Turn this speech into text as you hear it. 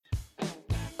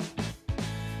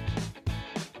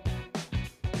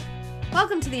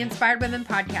Welcome to the Inspired Women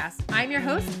Podcast. I'm your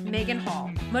host, Megan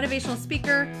Hall, motivational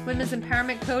speaker, women's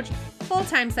empowerment coach,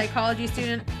 full-time psychology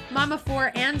student, mom of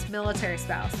four, and military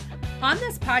spouse. On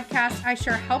this podcast, I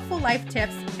share helpful life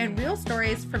tips and real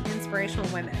stories from inspirational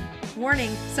women.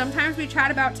 Warning, sometimes we chat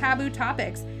about taboo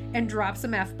topics and drop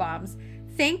some F-bombs.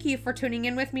 Thank you for tuning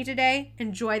in with me today.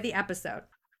 Enjoy the episode.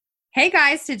 Hey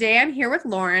guys, today I'm here with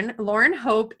Lauren. Lauren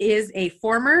Hope is a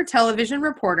former television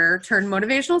reporter turned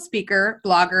motivational speaker,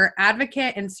 blogger,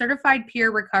 advocate, and certified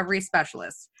peer recovery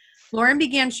specialist. Lauren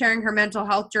began sharing her mental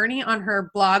health journey on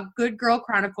her blog, Good Girl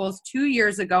Chronicles, 2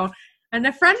 years ago. And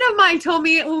a friend of mine told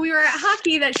me when we were at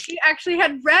hockey that she actually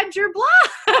had read your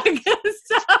blog.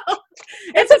 So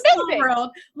it's a small world.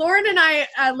 Lauren and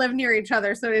I live near each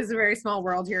other, so it is a very small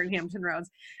world here in Hampton Roads.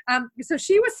 So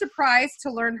she was surprised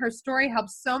to learn her story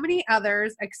helps so many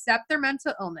others accept their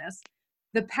mental illness.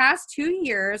 The past 2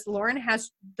 years, Lauren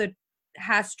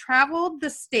has traveled the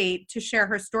state to share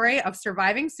her story of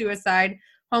surviving suicide,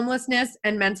 homelessness,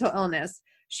 and mental illness.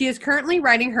 She is currently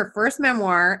writing her first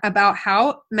memoir about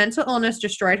how mental illness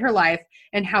destroyed her life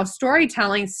and how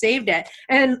storytelling saved it.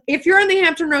 And if you're in the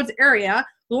Hampton Roads area,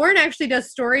 Lauren actually does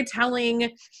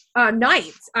storytelling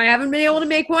nights. I haven't been able to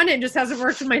make one. It just hasn't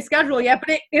worked with my schedule yet,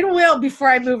 but it will before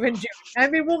I move in June. I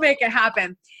mean, we'll make it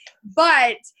happen.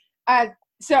 But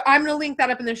so I'm going to link that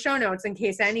up in the show notes in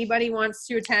case anybody wants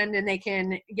to attend and they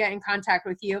can get in contact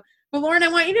with you. But Lauren, I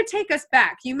want you to take us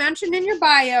back. You mentioned in your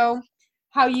bio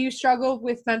how you struggled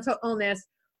with mental illness.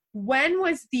 When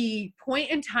was the point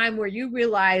in time where you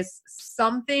realized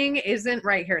something isn't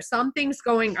right here? Something's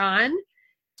going on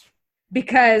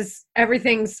because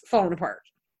everything's falling apart.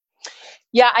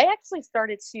 Yeah, I actually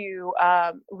started to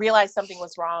realize something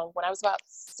was wrong. When I was about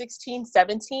 16,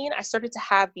 17, I started to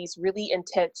have these really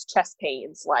intense chest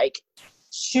pains, like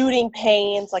shooting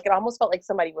pains. Like it almost felt like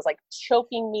somebody was like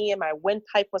choking me and my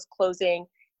windpipe was closing.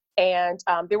 And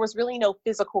there was really no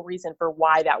physical reason for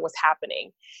why that was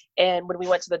happening. And when we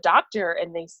went to the doctor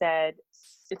and they said,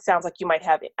 it sounds like you might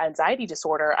have anxiety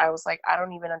disorder, I was like, I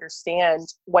don't even understand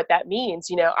what that means.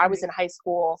 You know, I was in high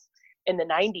school in the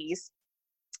 90s.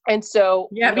 And so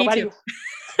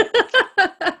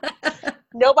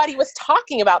nobody was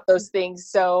talking about those things.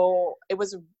 So it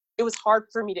was hard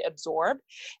for me to absorb.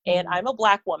 And I'm a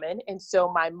Black woman. And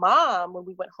so my mom, when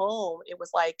we went home, it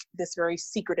was like this very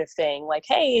secretive thing. Like,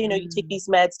 hey, you know, you take these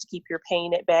meds to keep your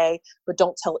pain at bay, but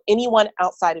don't tell anyone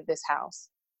outside of this house.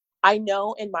 I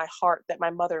know in my heart that my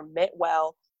mother meant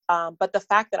well. But the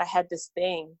fact that I had this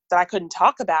thing that I couldn't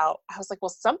talk about, I was like, well,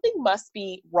 something must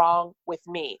be wrong with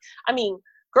me. I mean,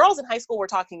 girls in high school were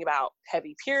talking about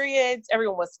heavy periods.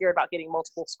 Everyone was scared about getting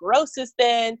multiple sclerosis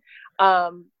then.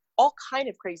 All kind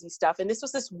of crazy stuff. And this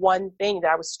was this one thing that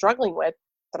I was struggling with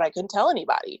that I couldn't tell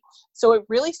anybody. So it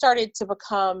really started to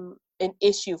become an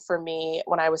issue for me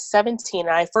when I was 17.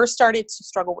 And I first started to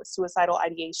struggle with suicidal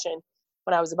ideation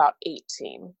when I was about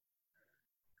 18.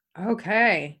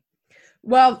 Okay.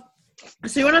 Well,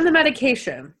 so you went on the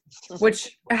medication,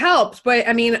 which helps. But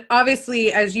I mean,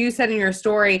 obviously, as you said in your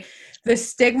story, the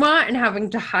stigma and having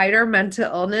to hide our mental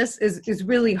illness is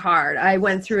really hard. I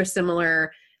went through a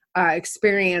similar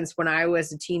experience when I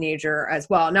was a teenager as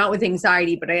well. Not with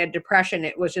anxiety, but I had depression.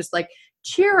 It was just like,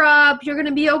 cheer up, you're going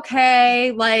to be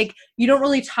okay. Like, you don't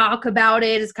really talk about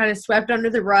it. It's kind of swept under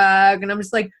the rug. And I'm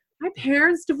just like, my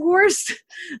parents divorced.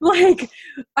 Like,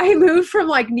 I moved from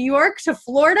like New York to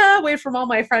Florida, away from all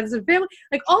my friends and family.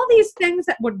 Like, all these things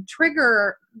that would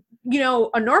trigger, you know,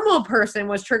 a normal person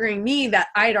was triggering me, that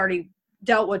I'd already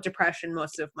dealt with depression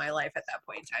most of my life at that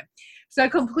point in time. So I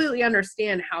completely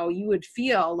understand how you would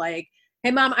feel like, hey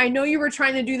mom, I know you were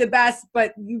trying to do the best,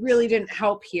 but you really didn't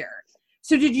help here.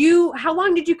 So how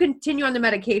long did you continue on the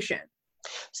medication?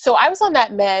 So I was on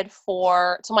that med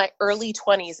to my early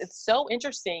 20s. It's so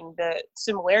interesting, the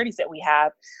similarities that we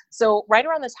have. So right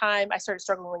around the time I started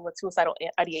struggling with suicidal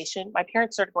ideation, my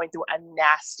parents started going through a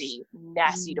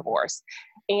nasty divorce.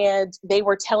 And they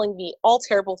were telling me all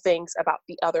terrible things about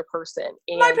the other person.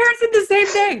 And my parents did the same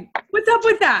thing. What's up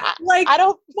with that? Like, I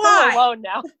don't feel alone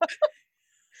now.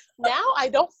 Now I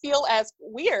don't feel as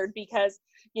weird because,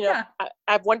 you know, I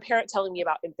have one parent telling me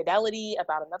about infidelity,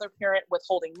 about another parent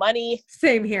withholding money.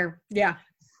 Same here. Yeah.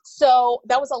 So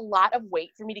that was a lot of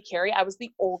weight for me to carry. I was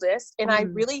the oldest, and I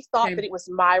really thought that it was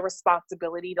my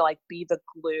responsibility to like be the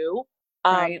glue.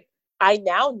 Right. I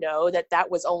now know that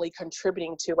was only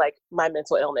contributing to like my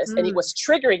mental illness and it was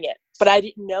triggering it, but I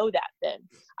didn't know that then.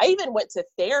 I even went to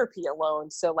therapy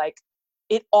alone. So like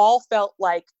it all felt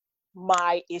like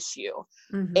my issue.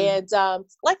 Mm-hmm. And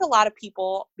like a lot of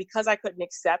people, because I couldn't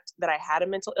accept that I had a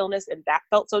mental illness and that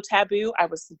felt so taboo, I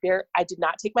did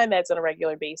not take my meds on a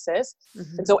regular basis.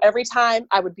 Mm-hmm. And so every time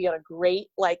I would be on a great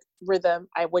like rhythm,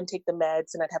 I wouldn't take the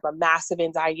meds and I'd have a massive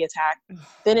anxiety attack.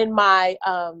 Then in my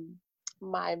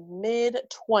mid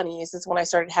 20s is when I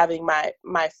started having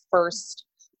my first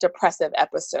depressive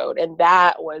episode. And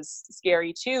that was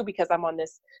scary too, because I'm on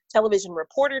this television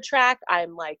reporter track.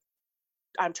 I'm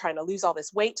trying to lose all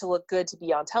this weight to look good to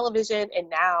be on television. And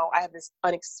now I have this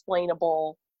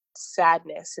unexplainable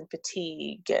sadness and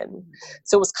fatigue. And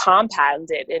so it was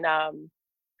compounded.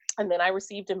 And then I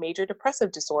received a major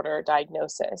depressive disorder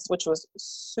diagnosis, which was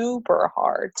super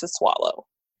hard to swallow.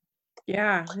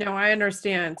 Yeah, no, I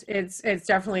understand. It's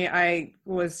definitely, I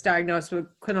was diagnosed with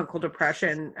clinical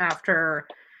depression after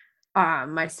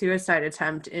my suicide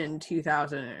attempt in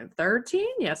 2013.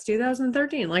 Yes,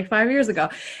 2013, like 5 years ago.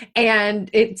 And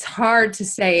it's hard to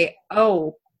say,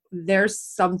 oh, there's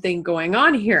something going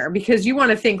on here, because you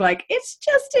want to think like, it's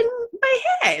just in my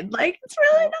head. Like, it's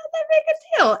really not that big a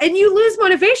deal. And you lose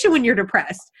motivation when you're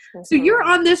depressed. Mm-hmm. So you're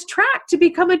on this track to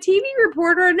become a TV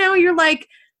reporter. And now you're like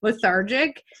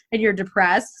lethargic and you're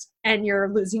depressed and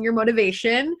you're losing your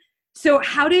motivation. So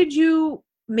how did you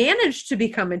manage to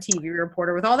become a TV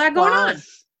reporter with all that going on?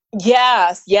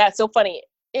 Yes. Yeah. It's so funny.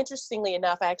 Interestingly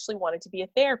enough, I actually wanted to be a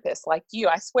therapist like you.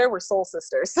 I swear we're soul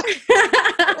sisters.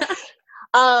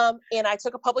 And I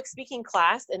took a public speaking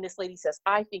class, and this lady says,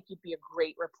 I think you'd be a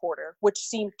great reporter, which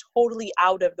seemed totally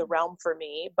out of the realm for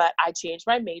me. But I changed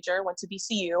my major, went to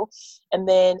BCU, and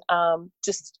then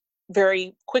just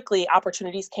very quickly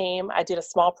opportunities came. I did a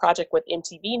small project with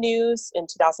MTV News in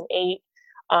 2008.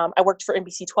 I worked for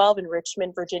NBC 12 in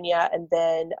Richmond, Virginia, and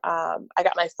then I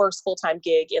got my first full-time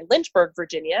gig in Lynchburg,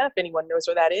 Virginia, if anyone knows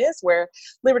where that is, where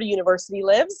Liberty University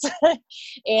lives.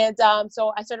 And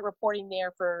so I started reporting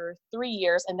there for 3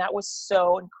 years, and that was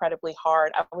so incredibly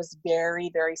hard. I was very,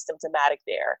 very symptomatic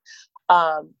there.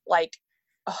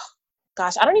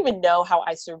 Gosh, I don't even know how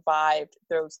I survived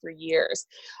those 3 years.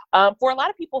 For a lot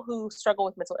of people who struggle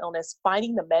with mental illness,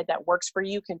 finding the med that works for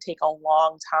you can take a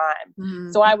long time.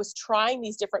 Mm-hmm. So I was trying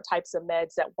these different types of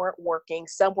meds that weren't working.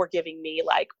 Some were giving me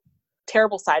like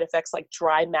terrible side effects like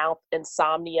dry mouth,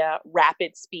 insomnia,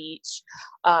 rapid speech.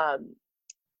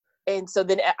 And so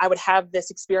then I would have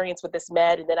this experience with this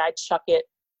med, and then I'd chuck it.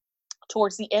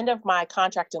 Towards the end of my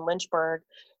contract in Lynchburg,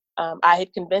 I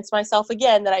had convinced myself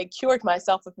again that I cured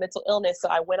myself of mental illness. So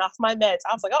I went off my meds.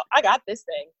 I was like, oh, I got this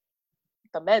thing.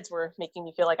 The meds were making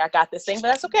me feel like I got this thing, but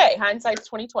that's okay. Hindsight's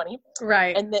 2020.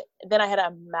 Right. And then I had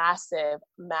a massive,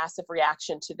 massive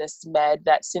reaction to this med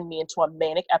that sent me into a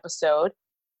manic episode.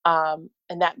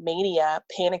 And that mania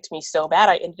panicked me so bad.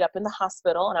 I ended up in the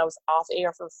hospital, and I was off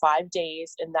air for 5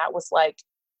 days. And that was like,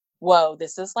 whoa,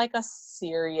 this is like a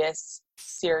serious,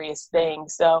 serious thing.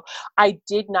 So I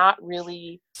did not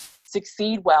really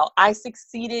succeed well. I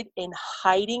succeeded in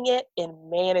hiding it and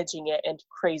managing it in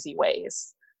crazy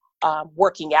ways.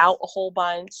 Working out a whole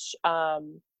bunch,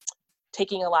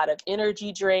 taking a lot of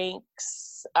energy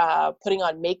drinks, putting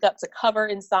on makeup to cover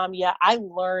insomnia. I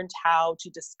learned how to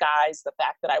disguise the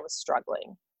fact that I was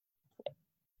struggling.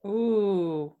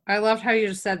 Ooh, I loved how you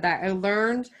just said that. I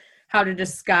learned how to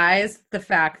disguise the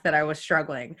fact that I was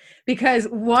struggling. Because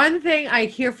one thing I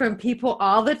hear from people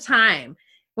all the time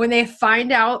when they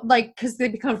find out, like, because they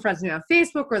become friends with me on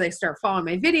Facebook, or they start following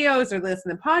my videos or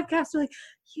listen to podcasts, they're like,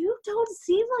 you don't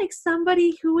seem like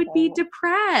somebody who would be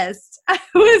depressed. I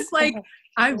was like,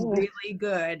 I'm really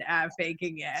good at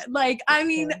faking it. Like, I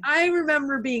mean, I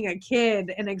remember being a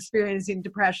kid and experiencing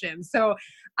depression. So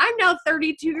I'm now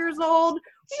 32 years old.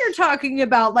 You're talking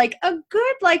about like a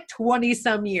good, like 20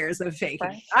 some years of faking.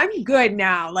 Right. I'm good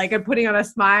now. Like, I'm putting on a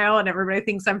smile and everybody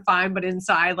thinks I'm fine, but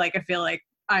inside, like, I feel like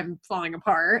I'm falling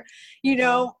apart, you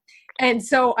know? And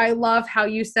so I love how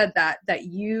you said that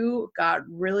you got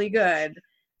really good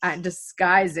at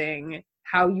disguising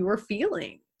how you were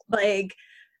feeling. Like,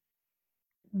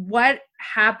 what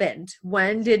happened?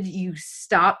 When did you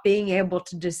stop being able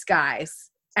to disguise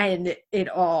and it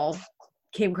all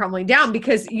came crumbling down?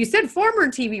 Because you said former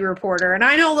TV reporter, and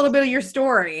I know a little bit of your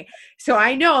story. So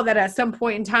I know that at some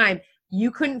point in time, you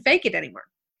couldn't fake it anymore.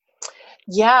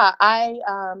 Yeah,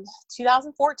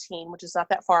 2014, which is not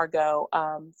that far ago,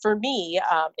 for me,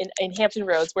 in Hampton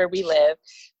Roads, where we live,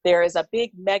 there is a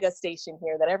big mega station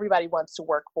here that everybody wants to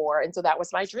work for. And so that was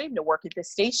my dream, to work at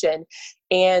this station.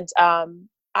 And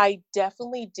I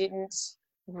definitely didn't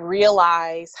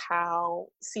realize how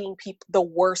seeing people, the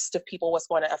worst of people, was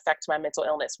going to affect my mental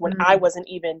illness when I wasn't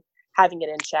even having it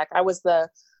in check. I was the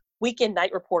weekend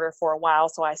night reporter for a while,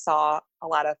 so I saw a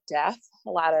lot of death, a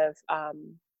lot of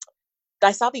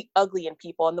I saw the ugly in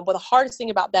people. And the hardest thing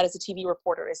about that as a TV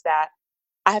reporter is that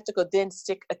I have to go then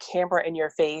stick a camera in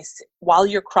your face while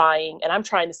you're crying, and I'm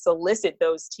trying to solicit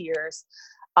those tears.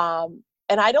 And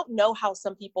I don't know how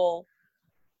some people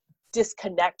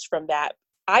disconnect from that.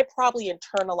 I probably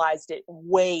internalized it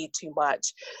way too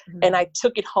much, and I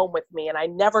took it home with me, and I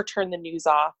never turned the news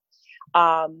off.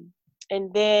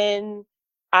 And then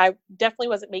I definitely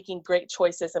wasn't making great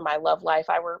choices in my love life.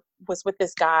 I was with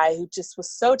this guy who just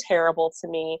was so terrible to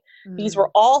me. These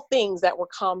were all things that were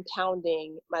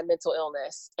compounding my mental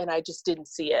illness, and I just didn't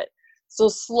see it. So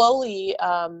slowly,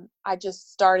 I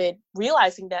just started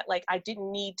realizing that like I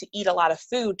didn't need to eat a lot of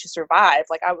food to survive.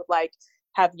 Like I would like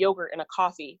have yogurt and a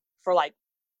coffee for like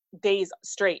days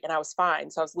straight, and I was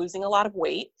fine. So I was losing a lot of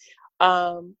weight.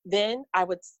 Then I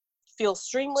would feel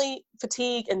extremely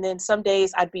fatigued, and then some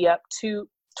days I'd be up to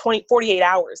 48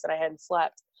 hours that I hadn't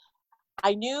slept.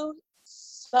 I knew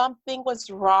something was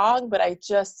wrong, but I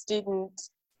just didn't,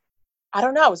 I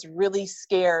don't know. I was really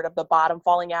scared of the bottom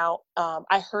falling out.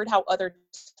 I heard how other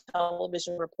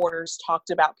television reporters talked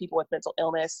about people with mental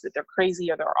illness, that they're crazy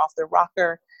or they're off their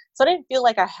rocker. So I didn't feel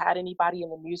like I had anybody in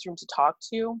the newsroom to talk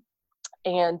to.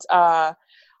 And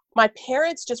my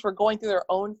parents just were going through their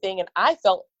own thing, and I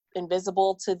felt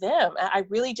invisible to them. I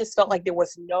really just felt like there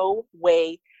was no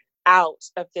way out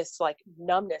of this like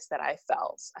numbness that I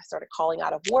felt. I started calling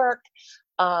out of work.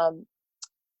 And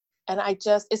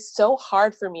it's so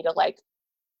hard for me to like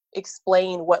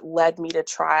explain what led me to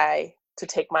try to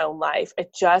take my own life. I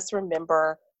just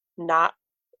remember not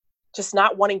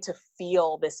wanting to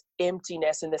feel this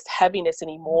emptiness and this heaviness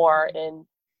anymore. And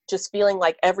just feeling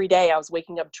like every day I was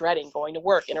waking up dreading going to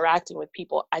work, interacting with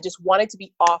people. I just wanted to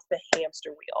be off the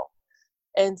hamster wheel.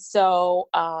 And so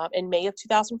in May of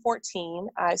 2014,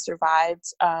 I survived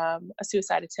a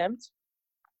suicide attempt,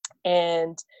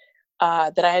 and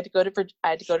that I had to go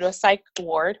to a psych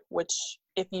ward, which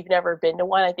if you've never been to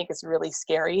one, I think is really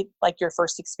scary, like your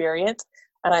first experience.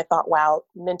 And I thought, wow,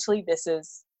 mentally, this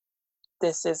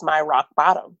is my rock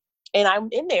bottom. And I'm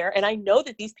in there, and I know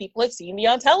that these people have seen me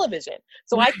on television.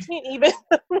 So I can't even,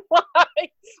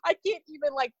 I can't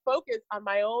even like focus on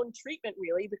my own treatment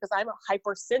really, because I'm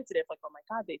hypersensitive. Like, oh my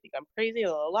God, they think I'm crazy,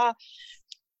 blah, blah, blah.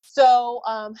 So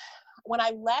when I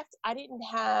left, I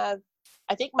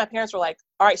think my parents were like,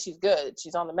 all right, she's good.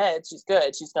 She's on the meds. She's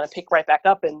good. She's going to pick right back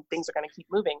up and things are going to keep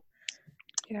moving.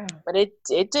 Yeah. But it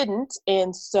didn't.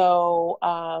 And so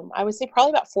I would say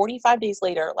probably about 45 days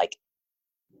later, like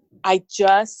I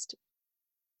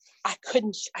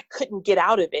couldn't get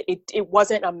out of it. It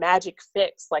wasn't a magic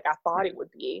fix like I thought it would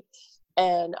be.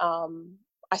 And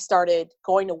I started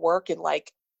going to work and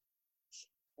like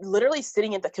literally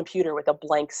sitting at the computer with a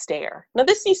blank stare. Now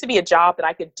this used to be a job that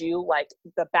I could do like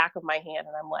the back of my hand,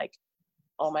 and I'm like,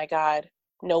 oh my God,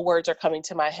 no words are coming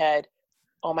to my head.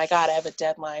 Oh my God, I have a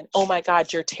deadline. Oh my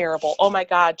God, you're terrible. Oh my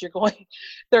God,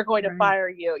 they're going to fire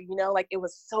you. You know, like it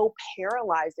was so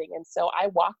paralyzing. And so I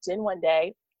walked in one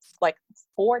day, like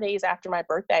 4 days after my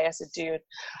birthday. I said, dude,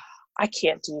 I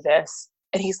can't do this.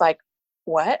 And he's like,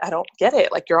 what? I don't get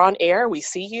it. Like, you're on air. We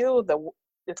see you.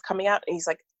 It's coming out. And he's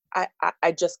like,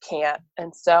 I just can't.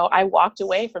 And so I walked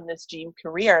away from this dream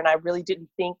career, and I really didn't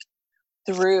think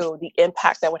through the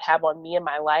impact that would have on me and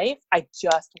my life. I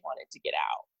just wanted to get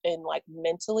out. And like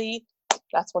mentally,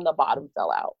 that's when the bottom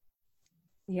fell out.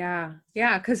 Yeah.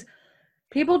 Yeah. Because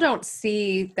people don't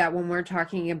see that when we're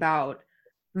talking about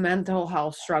mental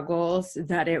health struggles,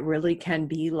 that it really can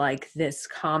be like this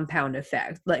compound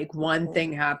effect. Like one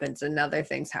thing happens, another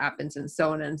thing happens, and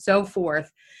so on and so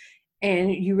forth.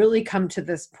 And you really come to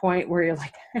this point where you're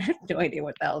like, I have no idea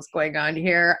what the hell's going on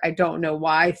here. I don't know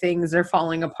why things are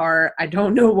falling apart. I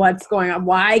don't know what's going on,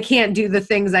 why I can't do the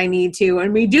things I need to.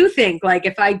 And we do think like,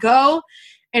 if I go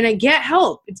and I get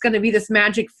help, it's going to be this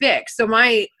magic fix. So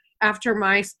after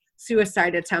my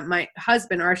suicide attempt, my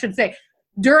husband, or I should say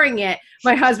during it,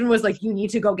 my husband was like, you need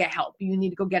to go get help. You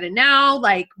need to go get it now,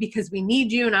 like, because we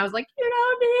need you. And I was like, you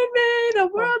don't need me.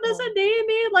 The world doesn't need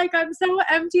me. Like, I'm so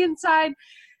empty inside.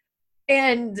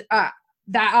 And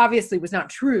that obviously was not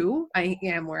true. I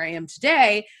am where I am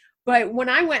today. But when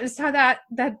I went and saw that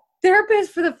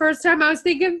therapist for the first time, I was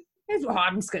thinking, well,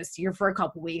 I'm just going to see her for a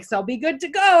couple weeks. I'll be good to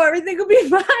go. Everything will be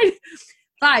fine.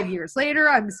 5 years later,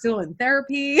 I'm still in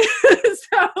therapy.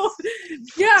 So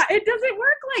yeah, it doesn't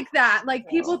work like that. Like,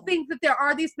 people think that there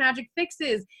are these magic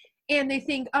fixes, and they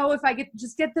think, oh, if I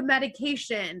just get the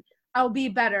medication, I'll be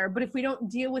better. But if we don't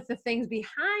deal with the things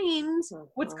behind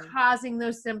what's causing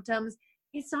those symptoms,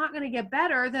 it's not going to get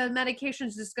better. The medication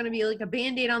is just going to be like a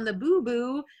Band-Aid on the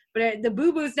boo-boo, but the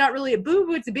boo-boo is not really a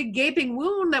boo-boo. It's a big gaping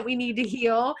wound that we need to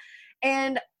heal.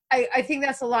 And I think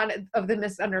that's a lot of the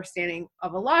misunderstanding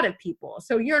of a lot of people.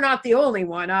 So you're not the only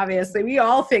one, obviously. We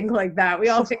all think like that. We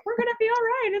all think we're going to be all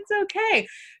right. It's okay.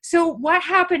 So what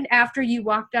happened after you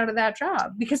walked out of that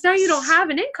job? Because now you don't have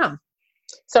an income.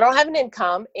 So I don't have an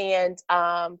income. And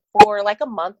for like a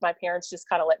month, my parents just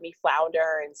kind of let me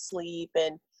flounder and sleep.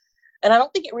 And I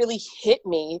don't think it really hit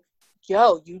me.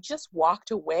 Yo, you just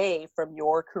walked away from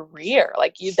your career.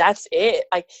 Like that's it.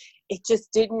 Like it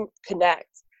just didn't connect.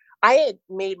 I had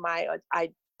made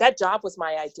that job was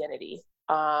my identity.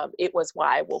 It was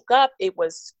why I woke up. It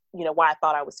was, why I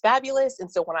thought I was fabulous.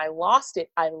 And so when I lost it,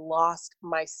 I lost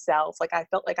myself. Like I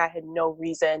felt like I had no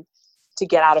reason to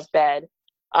get out of bed.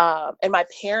 And my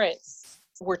parents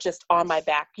were just on my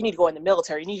back. You need to go in the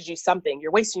military. You need to do something.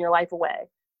 You're wasting your life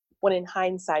away. When in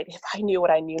hindsight, if I knew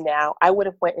what I knew now, I would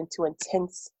have went into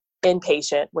intense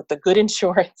inpatient with the good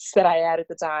insurance that I had at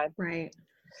the time. Right.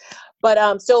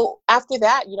 But so after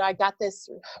that, I got this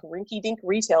rinky-dink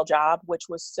retail job, which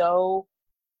was so,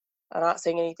 I'm not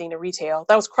saying anything to retail.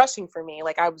 That was crushing for me.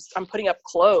 Like I'm putting up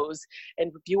clothes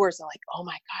and viewers are like, oh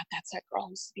my God, that's that girl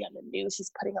who used to be on the news.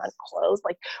 She's putting on clothes.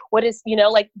 Like what is,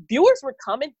 like viewers would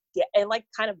come and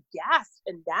kind of gasp,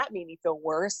 and that made me feel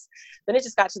worse. Then it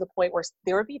just got to the point where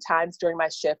there would be times during my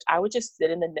shift, I would just sit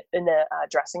in the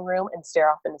dressing room and stare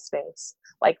off into space,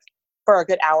 like for a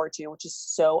good hour or two, which is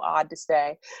so odd to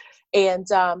say. And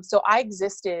so I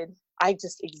just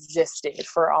existed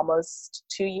for almost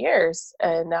 2 years.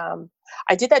 And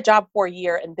I did that job for a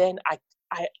year. And then I,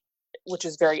 which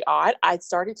was very odd, I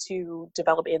started to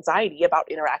develop anxiety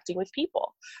about interacting with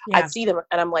people. Yeah. I'd see them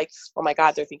and I'm like, oh my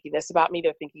God, they're thinking this about me.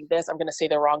 They're thinking this. I'm going to say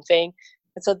the wrong thing.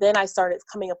 And so then I started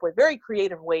coming up with very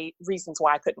creative reasons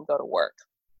why I couldn't go to work.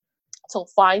 So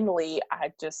finally,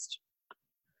 I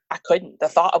couldn't. The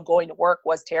thought of going to work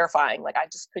was terrifying. Like I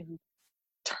just couldn't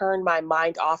turn my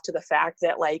mind off to the fact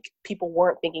that like people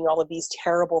weren't thinking all of these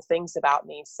terrible things about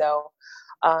me. So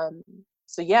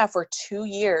yeah, for 2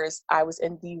 years, I was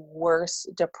in the worst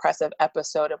depressive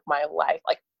episode of my life.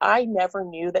 Like I never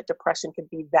knew that depression could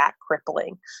be that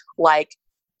crippling, like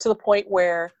to the point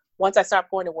where once I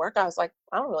stopped going to work, I was like,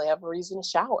 I don't really have a reason to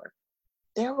shower.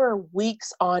 There were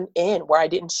weeks on end where I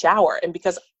didn't shower. And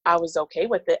because I was okay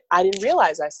with it, I didn't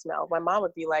realize I smelled. My mom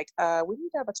would be like, we need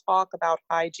to have a talk about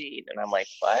hygiene. And I'm like,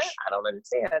 what? I don't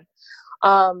understand.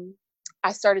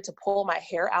 I started to pull my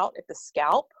hair out at the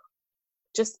scalp.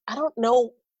 I don't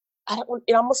know.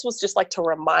 It almost was just like to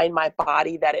remind my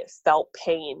body that it felt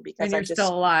pain because you're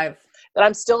still alive. That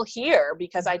I'm still here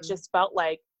because I just felt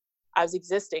like I was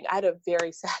existing. I had a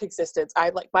very sad existence.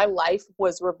 My life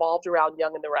was revolved around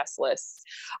Young and the Restless.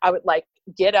 I would like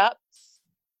get up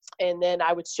and then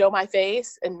I would show my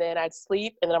face and then I'd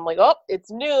sleep and then I'm like, oh, it's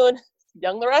noon,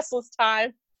 Young and the Restless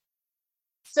time.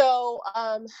 So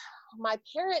my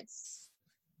parents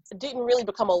didn't really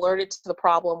become alerted to the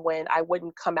problem when I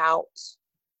wouldn't come out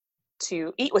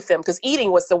to eat with them, because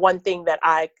eating was the one thing that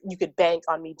you could bank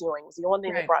on me doing. It was the only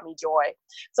thing that brought me joy.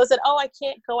 So I said, oh, I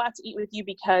can't go out to eat with you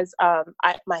because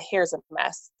my hair's a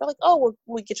mess. They're like, oh, well,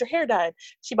 we get your hair done.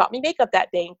 She bought me makeup that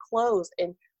day and clothes.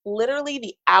 And literally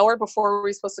the hour before we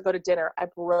were supposed to go to dinner, I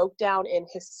broke down in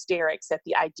hysterics at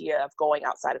the idea of going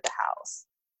outside of the house.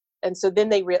 And so then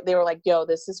they were like, yo,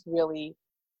 this is really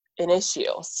an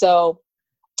issue. So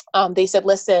they said,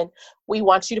 listen, we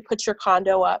want you to put your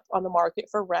condo up on the market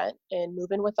for rent and move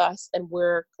in with us. And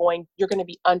you're going to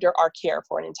be under our care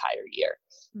for an entire year.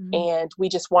 Mm-hmm. And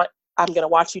I'm going to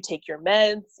watch you take your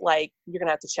meds. Like, you're going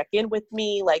to have to check in with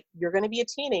me. Like, you're going to be a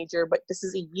teenager, but this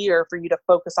is a year for you to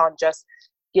focus on just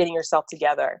getting yourself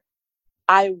together.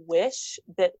 I wish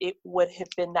that it would have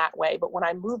been that way. But when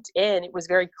I moved in, it was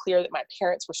very clear that my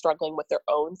parents were struggling with their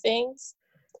own things.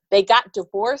 They got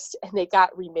divorced and they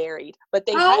got remarried, but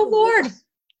they Lord.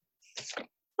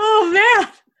 Oh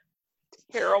man.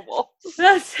 Terrible.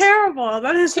 That's terrible.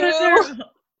 That is so terrible.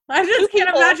 I just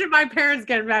can't imagine my parents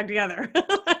getting back together.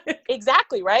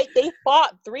 Exactly, right? They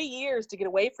fought 3 years to get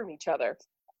away from each other.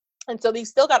 And so they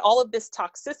still got all of this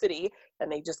toxicity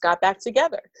and they just got back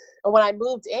together. And when I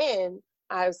moved in,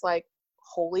 I was like,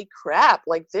 holy crap,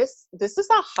 like this is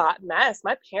a hot mess.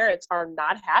 My parents are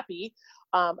not happy.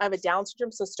 I have a Down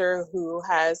syndrome sister who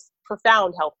has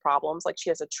profound health problems. Like, she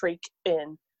has a trach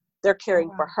and they're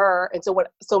caring for her. And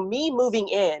so me moving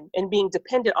in and being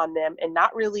dependent on them and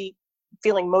not really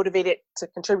feeling motivated to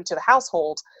contribute to the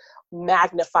household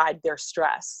magnified their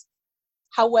stress.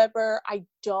 However, I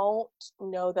don't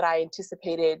know that I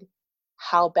anticipated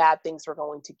how bad things were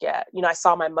going to get. I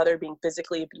saw my mother being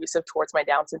physically abusive towards my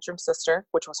Down syndrome sister,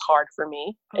 which was hard for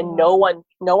me, and no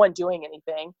one doing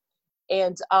anything.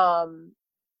 And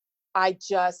I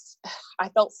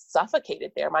felt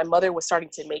suffocated there. My mother was starting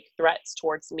to make threats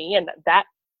towards me, and that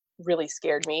really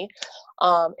scared me.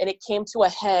 And it came to a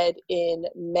head in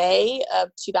May of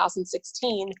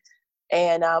 2016.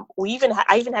 And I even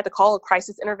had to call a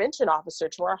crisis intervention officer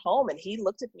to our home. And he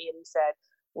looked at me and he said,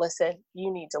 listen,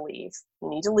 you need to leave. You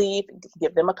need to leave,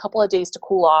 give them a couple of days to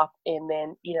cool off, and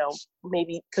then,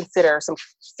 maybe consider some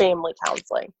family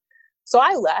counseling. So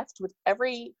I left with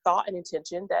every thought and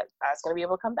intention that I was going to be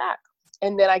able to come back.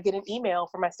 And then I get an email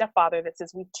from my stepfather that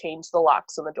says, we've changed the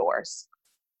locks on the doors.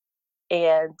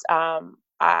 And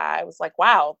I was like,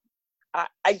 wow,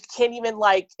 I can't even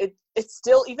it's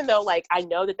still, even though I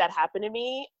know that happened to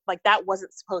me, that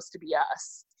wasn't supposed to be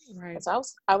us. Right. And so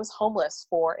I was homeless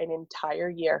for an entire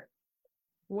year.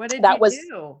 What did you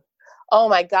do? Oh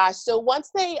my gosh. So once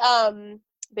they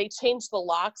changed the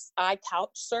locks, I couch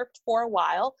surfed for a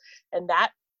while. And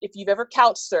that, if you've ever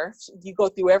couch surfed, you go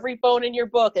through every phone in your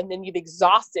book and then you've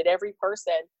exhausted every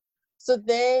person. So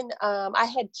then I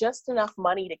had just enough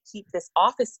money to keep this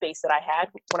office space that I had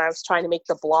when I was trying to make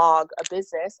the blog a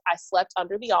business. I slept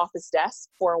under the office desk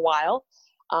for a while.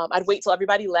 I'd wait till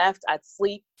everybody left. I'd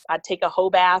sleep. I'd take a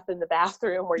hoe bath in the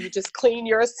bathroom where you just clean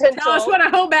your essentials. Tell us what a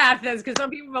hoe bath is, because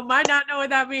some people might not know what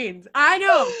that means. I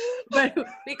know, but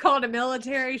we call it a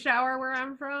military shower where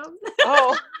I'm from.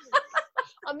 Oh,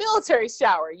 a military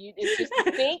shower. It's just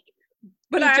a sink.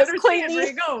 But I understand where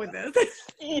you go with this.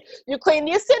 You clean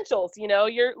the essentials,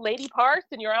 your lady parts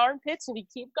and your armpits, and you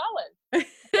keep going.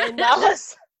 And that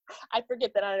was, I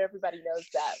forget that not everybody knows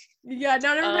that. Yeah,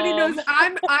 not everybody knows.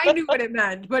 I knew what it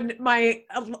meant, but my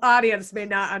audience may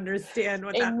not understand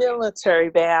what that means. A military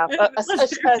bath, a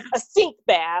sink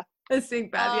bath. A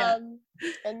sink bath, yeah.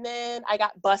 And then I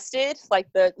got busted.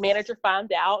 The manager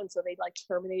found out, and so they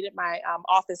terminated my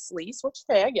office lease, which,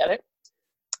 hey, I get it.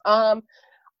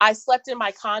 I slept in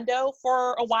my condo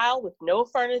for a while with no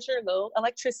furniture, no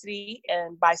electricity,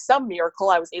 and by some miracle,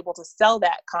 I was able to sell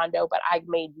that condo, but I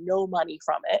made no money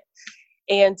from it.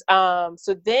 And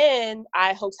so then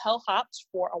I hotel hopped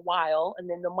for a while, and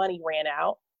then the money ran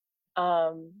out.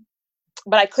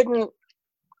 But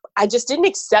I just didn't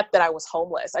accept that I was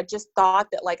homeless. I just thought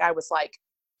that I was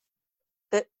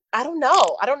that. I don't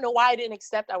know. I don't know why I didn't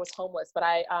accept I was homeless, but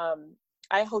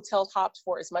I hotel hopped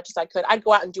for as much as I could. I'd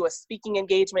go out and do a speaking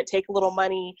engagement, take a little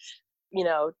money,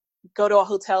 go to a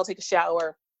hotel, take a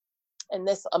shower. And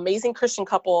this amazing Christian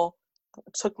couple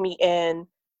took me in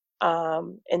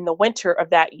the winter of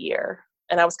that year.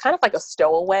 And I was kind of like a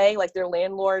stowaway, their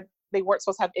landlord. They weren't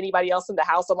supposed to have anybody else in the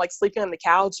house. I'm sleeping on the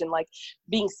couch and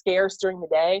being scarce during the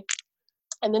day.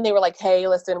 And then they were like, hey,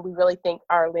 listen, we really think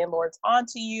our landlord's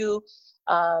onto you.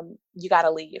 You got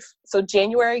to leave. So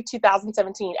January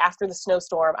 2017, after the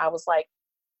snowstorm, I was like,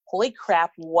 holy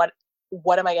crap, what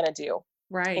am I going to do?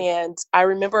 Right. And I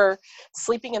remember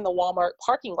sleeping in the Walmart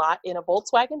parking lot in a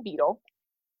Volkswagen Beetle.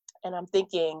 And I'm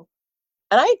thinking,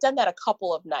 and I had done that a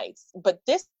couple of nights, but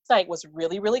this night was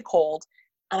really, really cold.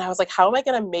 And I was like, how am I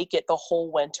going to make it the whole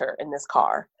winter in this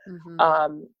car?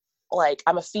 Mm-hmm.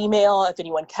 I'm a female. If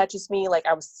anyone catches me,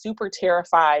 I was super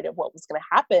terrified of what was going to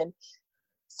happen.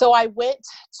 So I went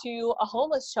to a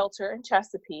homeless shelter in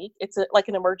Chesapeake. It's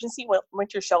an emergency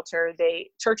winter shelter.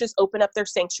 Churches open up their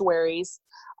sanctuaries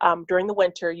during the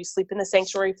winter. You sleep in the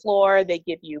sanctuary floor. They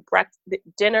give you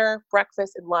dinner,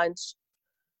 breakfast, and lunch.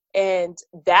 And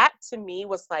that to me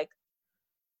was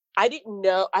I didn't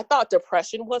know. I thought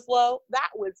depression was low.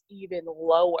 That was even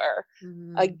lower.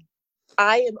 Mm-hmm.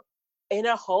 I am in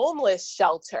a homeless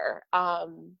shelter.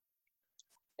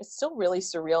 It's still really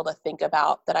surreal to think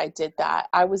about that I did that.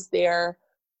 I was there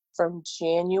from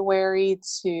January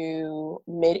to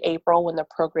mid-April when the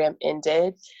program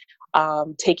ended,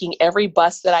 taking every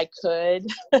bus that I could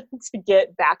to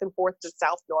get back and forth to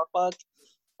South Norfolk.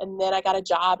 And then I got a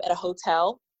job at a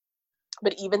hotel.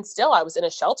 But even still, I was in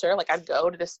a shelter. I'd go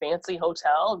to this fancy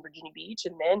hotel in Virginia Beach,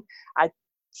 and then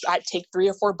I'd take 3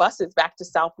 or 4 buses back to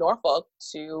South Norfolk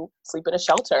to sleep in a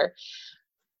shelter.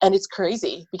 And it's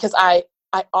crazy because I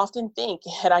often think,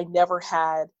 had I never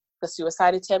had the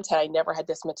suicide attempt, had I never had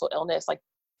this mental illness,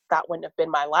 that wouldn't have been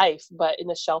my life. But in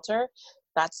the shelter,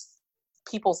 that's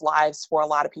people's lives for a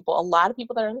lot of people. A lot of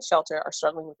people that are in the shelter are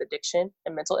struggling with addiction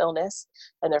and mental illness,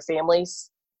 and their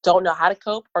families don't know how to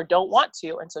cope or don't want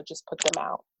to, and so just put them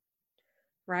out.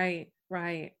 Right.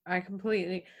 I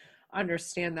completely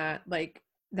understand that.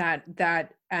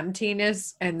 That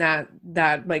emptiness and that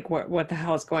what the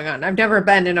hell is going on. I've never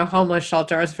been in a homeless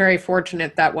shelter. I was very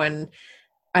fortunate that when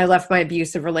I left my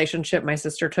abusive relationship, my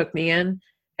sister took me in,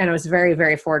 and I was very,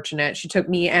 very fortunate. She took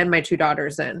me and my 2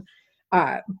 daughters in.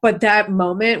 But that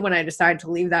moment when I decided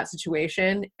to leave that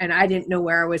situation and I didn't know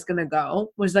where I was going to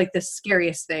go was like the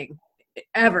scariest thing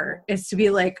ever, is to be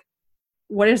like,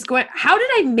 how did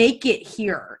I make it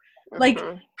here? Like,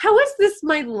 how is this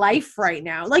my life right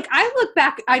now? Like, I look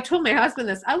back, I told my husband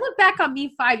this, I look back on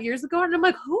me 5 years ago and I'm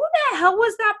like, who the hell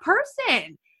was that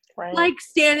person? Right. Like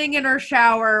standing in her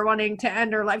shower wanting to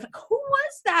end her life. Like, who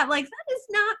was that? Like, that is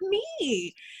not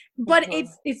me. But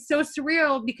it's so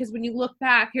surreal, because when you look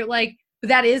back, you're like,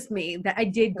 that is me, that I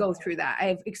did go through that.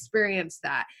 I've experienced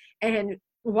that. And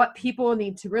what people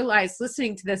need to realize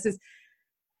listening to this is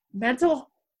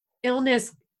mental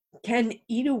illness can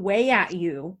eat away at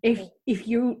you if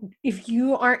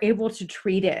you aren't able to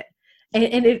treat it.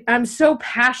 And I'm so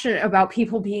passionate about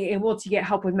people being able to get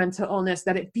help with mental illness,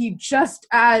 that it be just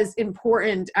as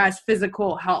important as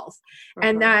physical health,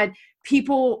 and that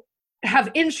people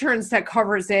have insurance that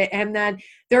covers it, and that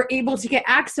they're able to get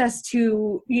access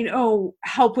to,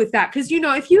 help with that. Because,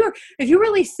 if you're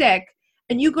really sick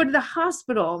and you go to the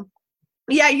hospital,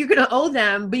 yeah, you're going to owe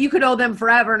them, but you could owe them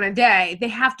forever and a day. They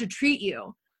have to treat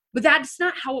you. But that's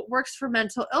not how it works for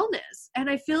mental illness. And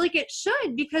I feel like it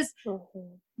should, because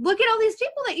look at all these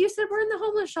people that you said were in the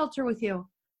homeless shelter with you.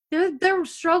 They're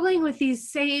struggling with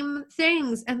these same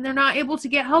things, and they're not able to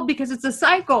get help because it's a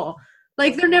cycle.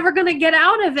 Like, they're never going to get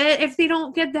out of it if they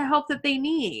don't get the help that they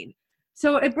need.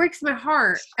 So it breaks my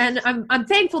heart. And I'm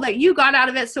thankful that you got out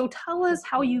of it. So tell us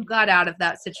how you got out of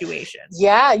that situation.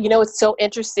 Yeah. What's so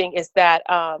interesting is that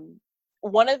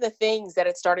one of the things that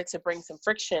it started to bring some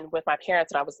friction with my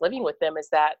parents, and I was living with them, is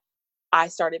that I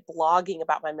started blogging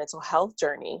about my mental health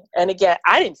journey. And again,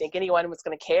 I didn't think anyone was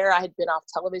going to care. I had been off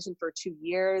television for 2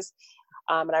 years.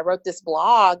 And I wrote this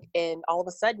blog, and all of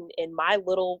a sudden in my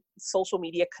little social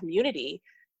media community,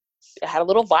 it had a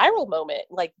little viral moment.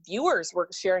 Like, viewers were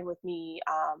sharing with me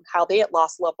how they had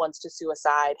lost loved ones to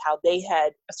suicide, how they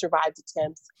had survived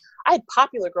attempts. I had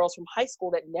popular girls from high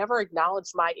school that never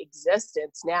acknowledged my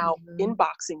existence now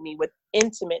inboxing me with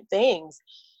intimate things.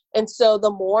 And so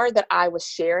the more that I was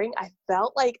sharing, I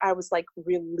felt like I was like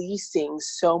releasing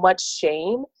so much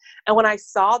shame. And when I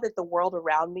saw that the world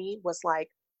around me was like,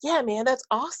 yeah, man, that's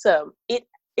awesome, it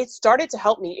started to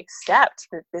help me accept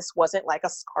that this wasn't like a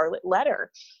scarlet letter.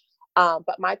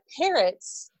 But my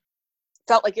parents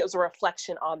felt like it was a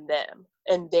reflection on them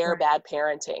and their bad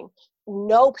parenting.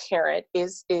 No parent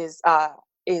is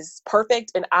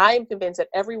perfect, and I'm convinced that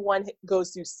everyone goes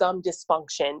through some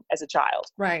dysfunction as a child.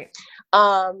 Right.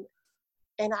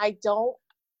 And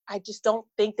I just don't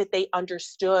think that they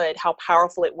understood how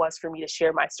powerful it was for me to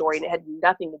share my story, and it had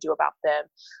nothing to do about them.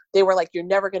 They were like, you're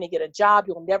never going to get a job.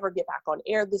 You'll never get back on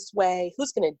air this way.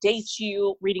 Who's going to date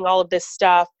you? Reading all of this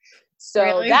stuff. So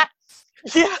really? Yeah.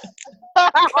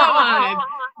 Come on,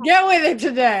 get with it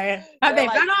today. Have they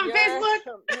like, been on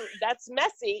Facebook? That's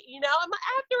messy. I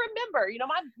have to remember,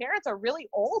 my parents are really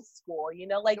old school,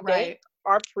 like they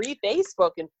are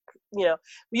pre-Facebook, and,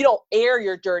 you don't air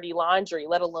your dirty laundry,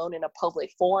 let alone in a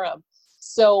public forum.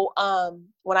 So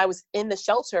when I was in the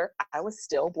shelter, I was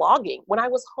still blogging. When I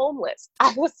was homeless,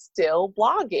 I was still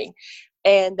blogging.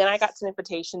 And then I got some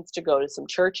invitations to go to some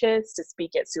churches to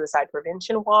speak at suicide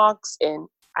prevention walks. And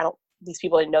these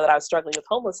people didn't know that I was struggling with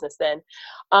homelessness then.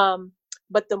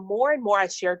 But the more and more I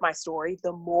shared my story,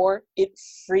 the more it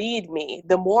freed me.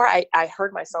 The more I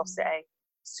heard myself say,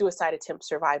 suicide attempt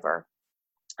survivor.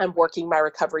 I'm working my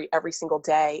recovery every single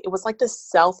day. It was like this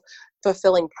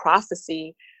self-fulfilling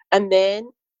prophecy. And then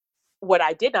what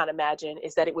I did not imagine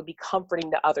is that it would be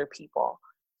comforting to other people.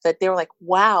 That they were like,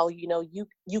 wow, you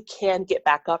can get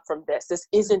back up from this. This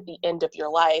isn't the end of your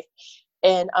life.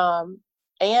 And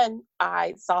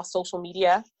I saw social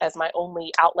media as my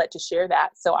only outlet to share that.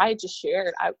 So I just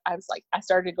shared. I was like, I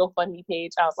started a GoFundMe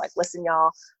page. I was like, listen,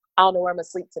 y'all, I don't know where I'm gonna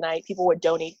sleep tonight. People would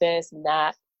donate this and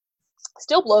that.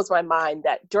 Still blows my mind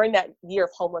that during that year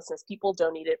of homelessness, people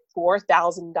donated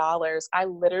 $4,000. I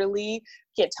literally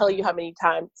can't tell you how many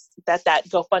times that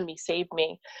GoFundMe saved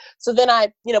me. So then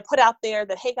I, put out there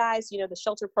that, hey guys, the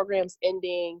shelter program's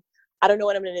ending. I don't know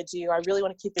what I'm going to do. I really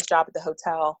want to keep this job at the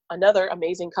hotel. Another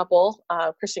amazing couple,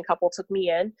 Christian couple, took me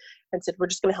in and said, we're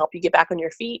just going to help you get back on your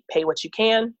feet, pay what you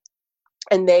can.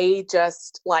 And they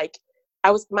just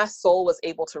my soul was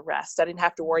able to rest. I didn't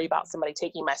have to worry about somebody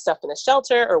taking my stuff in the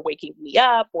shelter or waking me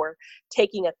up or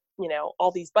taking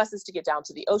all these buses to get down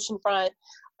to the ocean front.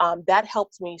 That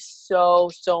helped me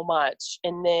so much.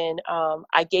 And then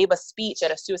I gave a speech at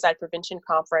a suicide prevention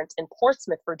conference in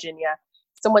Portsmouth, Virginia.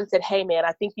 Someone said, hey man,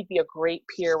 I think you'd be a great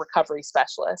peer recovery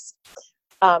specialist.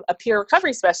 A peer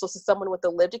recovery specialist is someone with a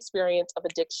lived experience of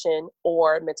addiction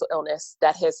or mental illness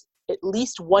that has at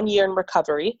least 1 year in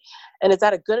recovery and is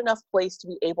at a good enough place to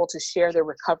be able to share their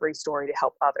recovery story to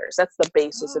help others. That's the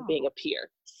basis of being a peer.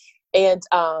 And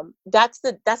that's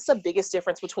the biggest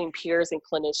difference between peers and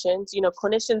clinicians. You know,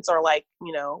 clinicians are like,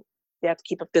 you know, they have to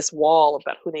keep up this wall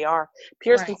about who they are.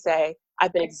 Peers can say,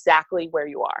 I've been exactly where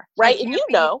you are, right? And you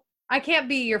know. I can't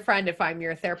be your friend if I'm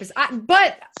your therapist.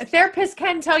 But a therapist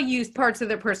can tell you parts of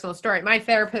their personal story. My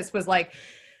therapist was like,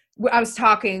 I was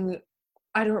talking,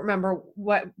 I don't remember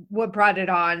what brought it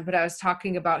on, but I was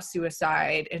talking about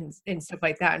suicide and stuff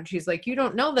like that. And she's like, you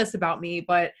don't know this about me,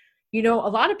 but you know, a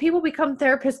lot of people become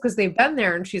therapists because they've been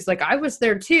there. And she's like, I was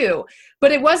there too.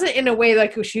 But it wasn't in a way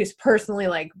like she was personally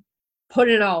like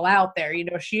putting it all out there. You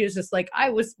know, she was just like,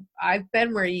 I've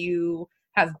been where you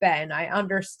have been. I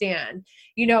understand,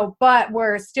 you know, but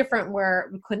where it's different, where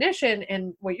clinician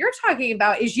and what you're talking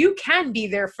about is you can be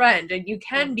their friend and you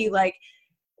can be like,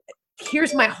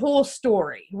 here's my whole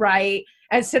story, right?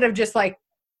 Instead of just like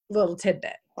little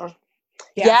tidbit.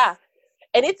 Yeah.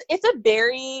 And it's a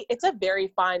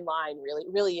very fine line, really.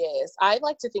 It really is. I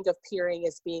like to think of peering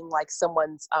as being like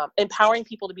someone's empowering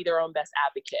people to be their own best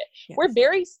advocate. Yes. We're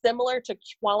very similar to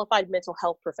qualified mental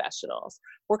health professionals.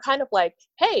 We're kind of like,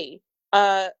 hey,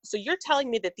 so you're telling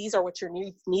me that these are what your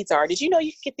needs are. Did you know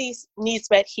you could get these needs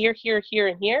met here, here, here,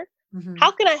 and here? Mm-hmm.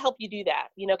 How can I help you do that?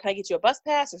 You know, can I get you a bus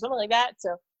pass or something like that?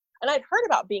 So, and I'd heard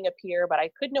about being a peer, but I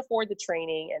couldn't afford the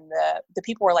training. And the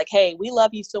people were like, hey, we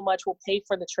love you so much. We'll pay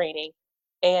for the training.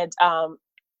 And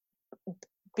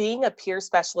being a peer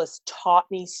specialist taught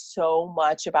me so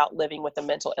much about living with a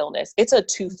mental illness. It's a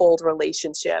twofold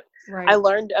relationship. Right. I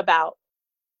learned about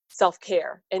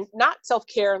self-care, and not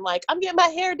self-care and like, I'm getting my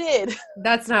hair did.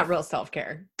 That's not real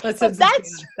self-care. That's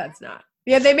not.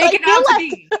 Yeah, they make it out to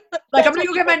be. Like, I'm going to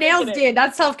go get my nails did.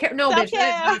 That's self-care. No, self-care.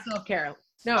 Bitch, that's not self-care.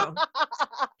 No.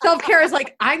 Self-care is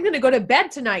like, I'm going to go to bed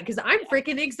tonight because I'm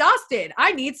freaking exhausted.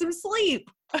 I need some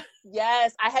sleep.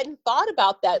 Yes, I hadn't thought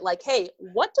about that. Like, hey,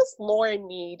 what does Lauren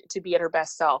need to be at her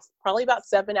best self? Probably about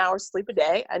 7 hours sleep a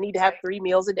day. I need to have 3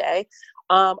 meals a day.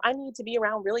 I need to be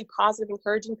around really positive,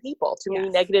 encouraging people. Too many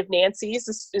negative Nancy's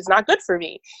is not good for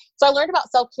me. So I learned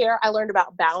about self-care. I learned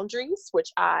about boundaries, which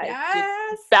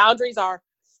boundaries are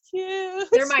huge.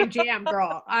 They're my jam,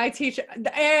 girl. I teach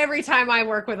every time I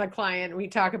work with a client, we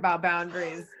talk about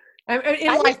boundaries.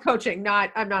 In life coaching,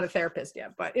 I'm not a therapist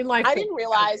yet, but in life I didn't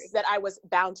realize that I was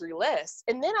boundaryless.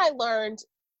 And then I learned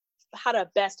how to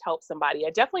best help somebody.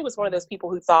 I definitely was one of those people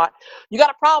who thought, you got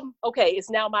a problem? Okay, it's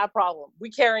now my problem. We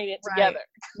carrying it together.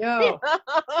 No.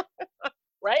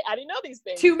 Right? I didn't know these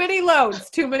things. Too many loads.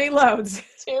 Too many loads.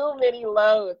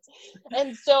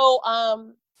 And so,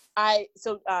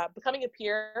 becoming a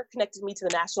peer connected me to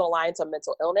the National Alliance on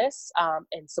Mental Illness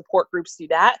and support groups through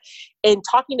that, and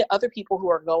talking to other people who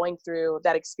are going through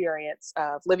that experience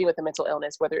of living with a mental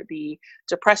illness, whether it be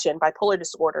depression, bipolar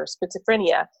disorder,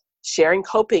 schizophrenia, sharing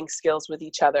coping skills with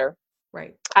each other.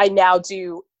 Right. I now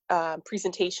do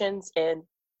presentations, and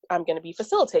I'm going to be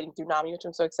facilitating through NAMI, which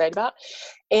I'm so excited about.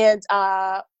 And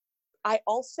I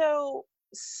also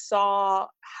saw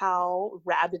how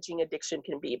ravaging addiction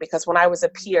can be, because when I was a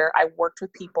peer, I worked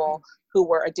with people who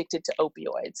were addicted to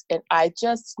opioids, and I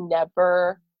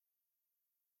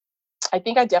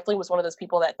think I definitely was one of those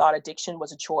people that thought addiction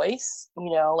was a choice,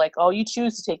 you know, like, oh, you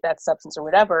choose to take that substance or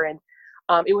whatever. And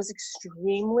it was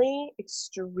extremely,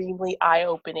 extremely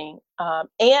eye-opening.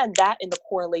 And that in the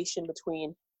correlation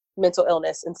between mental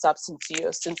illness and substance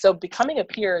use. And so becoming a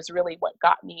peer is really what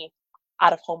got me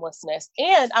out of homelessness.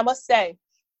 And I must say,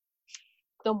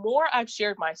 the more I've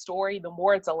shared my story, the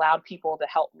more it's allowed people to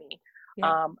help me.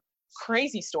 Yeah.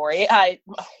 Crazy story. A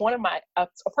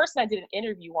person I did an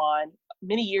interview on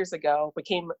many years ago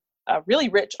became really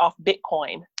rich off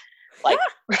Bitcoin. Like,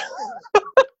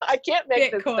 I can't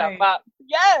make this stuff up.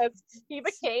 Yes, he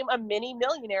became a mini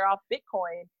millionaire off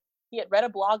Bitcoin. He had read a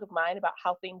blog of mine about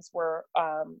how things were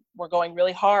going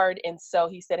really hard, and so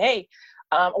he said, "Hey,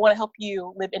 I want to help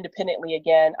you live independently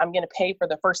again. I'm going to pay for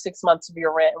the first 6 months of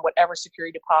your rent and whatever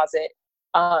security deposit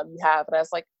you have." And I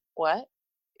was like, "What?"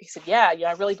 He said, yeah,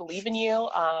 I really believe in you.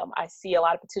 I see a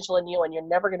lot of potential in you, and you're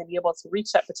never going to be able to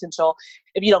reach that potential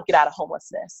if you don't get out of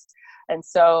homelessness. And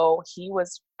so he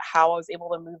was how I was able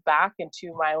to move back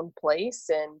into my own place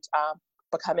and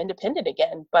become independent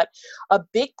again. But a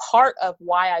big part of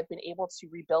why I've been able to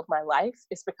rebuild my life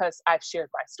is because I've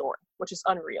shared my story, which is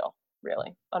unreal,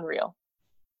 really unreal.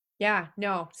 Yeah,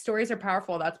 no, stories are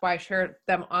powerful. That's why I shared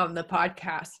them on the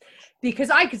podcast, because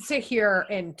I could sit here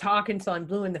and talk until I'm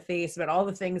blue in the face about all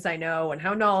the things I know and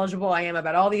how knowledgeable I am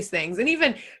about all these things, and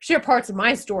even share parts of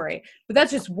my story. But that's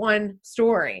just one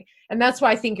story. And that's why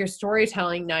I think your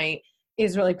storytelling night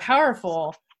is really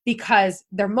powerful, because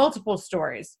there are multiple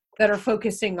stories that are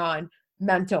focusing on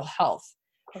mental health.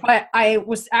 But I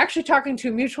was actually talking to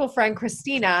a mutual friend,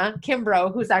 Christina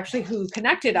Kimbrough, who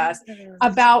connected us,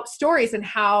 about stories and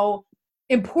how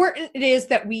important it is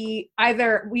that we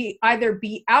either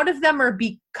be out of them or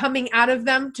be coming out of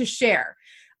them to share.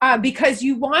 Because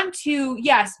you want to,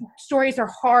 yes, stories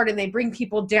are hard and they bring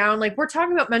people down. Like, we're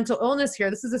talking about mental illness here.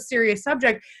 This is a serious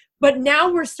subject. But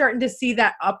now we're starting to see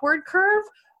that upward curve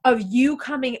of you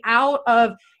coming out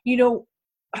of,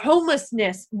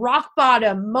 homelessness, rock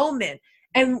bottom moment.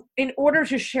 And in order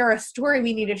to share a story,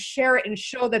 we need to share it and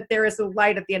show that there is a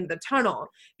light at the end of the tunnel.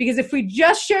 Because if we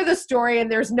just share the story and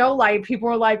there's no light, people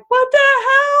are like, what the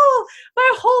hell?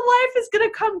 My whole life is going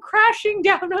to come crashing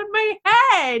down on my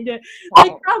head.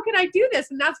 Like, how can I do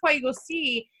this? And that's why you'll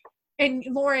see, and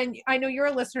Lauren, I know you're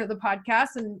a listener of the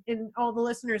podcast, and all the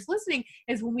listeners listening,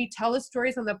 is when we tell the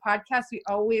stories on the podcast, we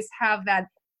always have that,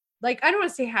 like, I don't want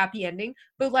to say happy ending,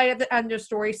 but light at the end of the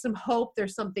story, some hope,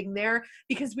 there's something there,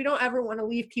 because we don't ever want to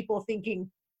leave people thinking,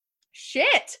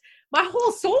 shit, my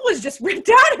whole soul was just ripped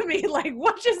out of me. Like,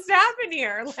 what just happened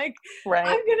here? Like, right.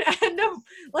 I'm going to end up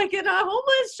like in a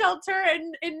homeless shelter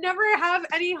and never have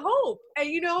any hope.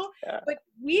 And, but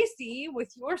we see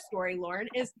with your story, Lauren,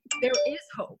 is there is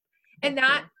hope. And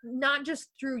that not just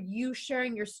through you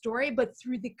sharing your story, but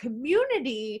through the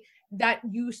community that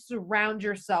you surround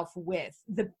yourself with,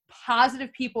 the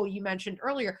positive people you mentioned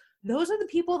earlier. Those are the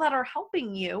people that are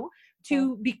helping you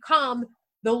to become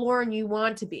the Lauren you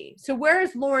want to be. So where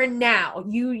is Lauren now?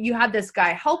 You had this guy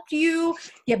helped you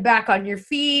get back on your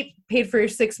feet, paid for your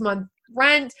 6-month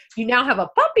rent. You now have a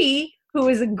puppy who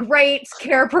is a great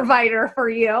care provider for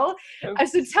you.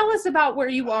 So tell us about where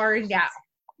you are now.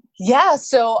 Yeah.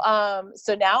 So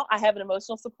now I have an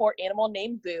emotional support animal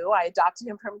named Boo. I adopted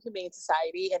him from Humane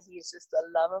Society, and he's just the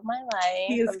love of my life.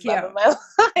 He is cute. Love of my life.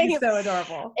 He's so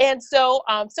adorable. And so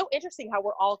interesting how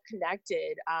we're all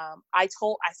connected. I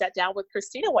sat down with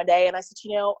Christina one day and I said,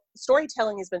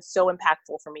 storytelling has been so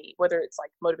impactful for me, whether it's like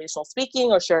motivational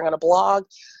speaking or sharing on a blog.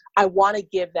 I want to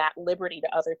give that liberty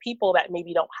to other people that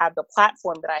maybe don't have the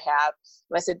platform that I have.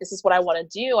 And I said, this is what I want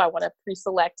to do. I want to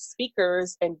pre-select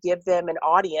speakers and give them an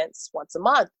audience once a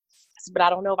month. I said, but I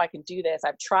don't know if I can do this.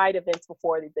 I've tried events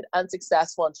before. They've been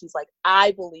unsuccessful. And she's like,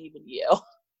 I believe in you.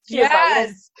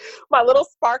 Yes. My little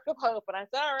spark of hope. And I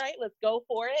said, all right, let's go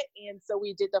for it. And so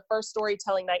we did the first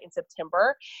storytelling night in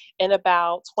September, and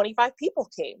about 25 people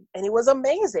came, and it was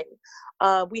amazing.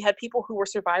 We had people who were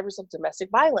survivors of domestic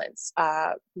violence.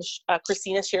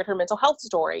 Christina shared her mental health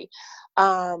story.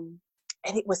 And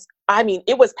it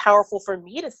was powerful for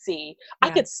me to see. Yeah.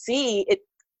 I could see it,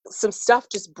 some stuff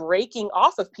just breaking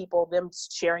off of people, them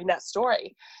sharing that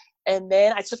story. And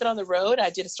then I took it on the road.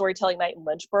 I did a storytelling night in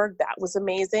Lynchburg. That was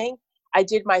amazing. I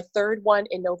did my third one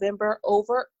in November.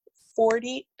 Over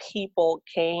 40 people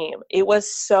came. It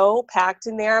was so packed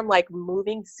in there. I'm like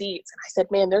moving seats. And I said,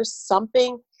 man, there's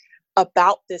something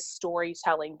about this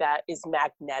storytelling that is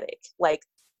magnetic. Like,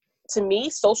 to me,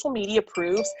 social media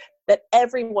proves that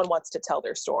everyone wants to tell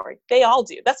their story. They all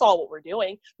do. That's all what we're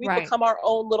doing. We've become our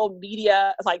own little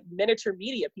media, like miniature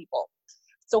media people.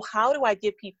 So how do I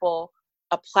give people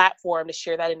a platform to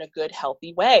share that in a good,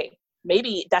 healthy way?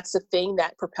 Maybe that's the thing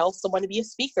that propels someone to be a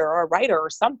speaker or a writer or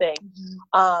something.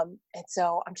 Mm-hmm. And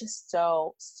so I'm just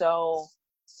so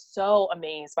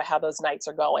amazed by how those nights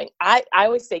are going. I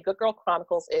always say Good Girl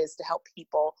Chronicles is to help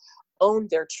people own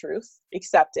their truth,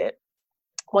 accept it.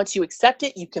 Once you accept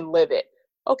it, you can live it.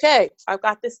 Okay, I've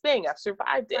got this thing. I've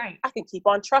survived it. Right. I can keep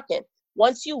on trucking.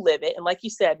 Once you live it, and like you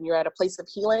said, you're at a place of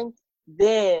healing,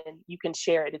 then you can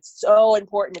share it. It's so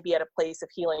important to be at a place of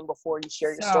healing before you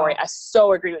share your story. I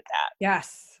so agree with that.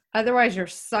 Yes. Otherwise, you're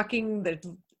sucking the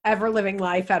ever-living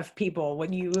life out of people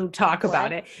when you talk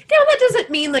about it. Now, that doesn't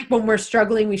mean like when we're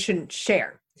struggling, we shouldn't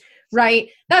share, right?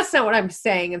 That's not what I'm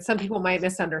saying. And some people might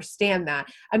misunderstand that.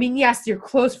 I mean, yes, your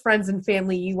close friends and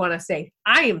family, you want to say,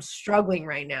 I am struggling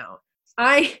right now.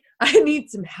 I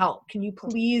need some help. Can you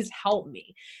please help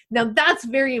me? Now, that's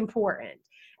very important.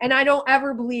 And I don't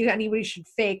ever believe anybody should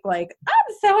fake like,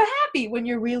 I'm so happy when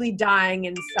you're really dying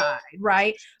inside,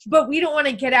 right? But we don't want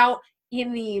to get out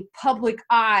in the public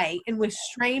eye and with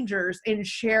strangers and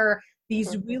share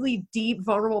these really deep,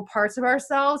 vulnerable parts of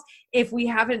ourselves if we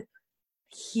haven't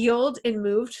healed and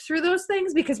moved through those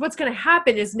things. Because what's going to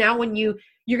happen is now when you're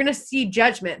going to see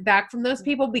judgment back from those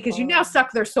people because you now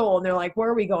suck their soul and they're like, where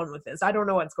are we going with this? I don't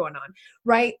know what's going on,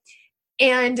 right?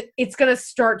 And it's going to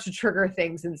start to trigger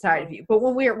things inside of you. But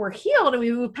when we're healed and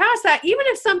we move past that, even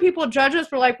if some people judge us,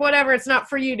 we're like, whatever, it's not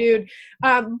for you, dude.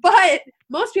 But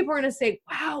most people are going to say,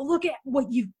 wow, look at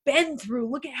what you've been through.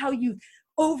 Look at how you've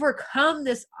overcome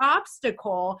this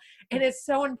obstacle. And it's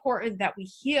so important that we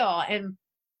heal. And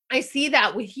I see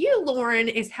that with you, Lauren,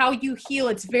 is how you heal.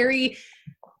 It's very,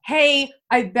 hey,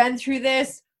 I've been through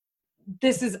this.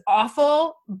 This is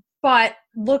awful, but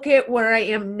look at where I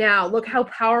am now. Look how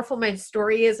powerful my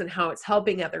story is and how it's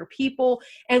helping other people.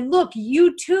 And look,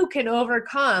 you too can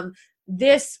overcome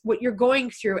this, what you're going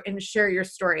through, and share your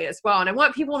story as well. And I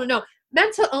want people to know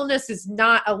mental illness is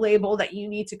not a label that you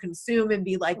need to consume and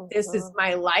be like, this is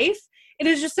my life. It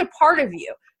is just a part of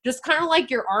you. Just kind of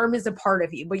like your arm is a part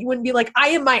of you, but you wouldn't be like, I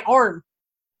am my arm.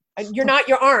 You're not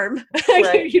your arm.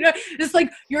 Right. You know, just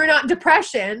like you're not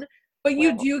depression, but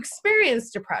you do experience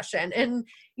depression. And,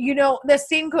 you know, the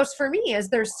same goes for me, as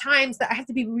there's times that I have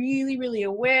to be really, really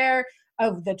aware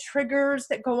of the triggers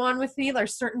that go on with me.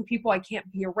 There's certain people I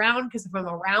can't be around because if I'm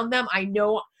around them, I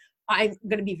know I'm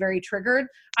going to be very triggered.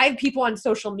 I have people on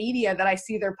social media that I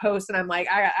see their posts and I'm like,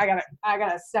 I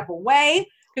gotta step away,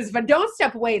 because if I don't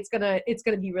step away, it's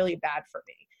gonna be really bad for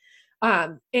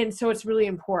me. And so it's really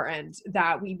important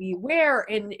that we be aware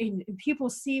and people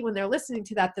see when they're listening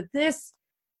to that this,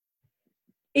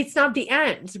 it's not the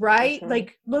end, right? Mm-hmm.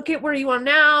 Like, look at where you are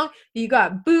now. You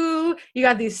got Boo, you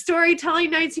got these storytelling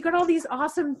nights, you got all these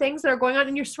awesome things that are going on,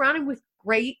 and you're surrounded with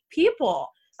great people.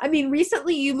 I mean,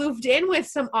 recently you moved in with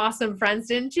some awesome friends,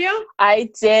 didn't you? I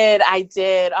did.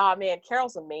 Oh man,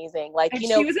 Carol's amazing. Like, and you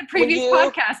know, she was a previous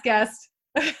podcast guest.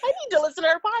 I need to listen to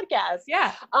her podcast.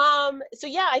 Yeah. So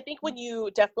yeah, I think when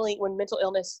mental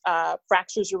illness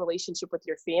fractures your relationship with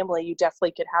your family, you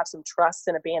definitely could have some trust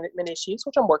and abandonment issues,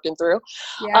 which I'm working through.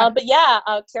 Yeah. But yeah,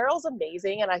 Carol's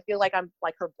amazing, and I feel like I'm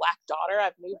like her black daughter.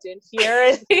 I've moved in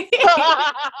here.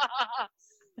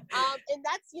 And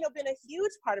that's, you know, been a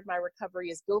huge part of my recovery,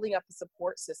 is building up a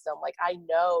support system. Like, I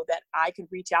know that I can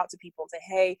reach out to people and say,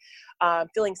 hey, I'm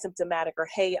feeling symptomatic, or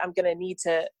hey, I'm going to need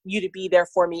you to be there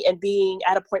for me. And being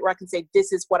at a point where I can say,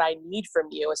 this is what I need from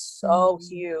you is so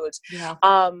huge. Yeah.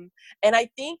 And I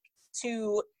think,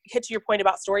 to hit to your point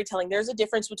about storytelling, there's a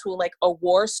difference between like a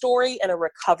war story and a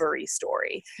recovery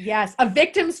story. Yes. A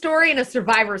victim story and a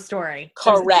survivor story.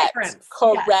 Correct.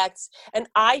 Yes. And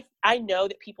I know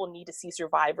that people need to see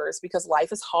survivors, because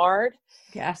life is hard.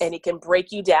 Yes. And it can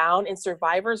break you down, and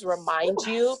survivors remind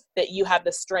you that you have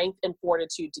the strength and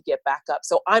fortitude to get back up.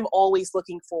 So I'm always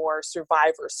looking for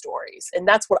survivor stories, and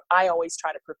that's what I always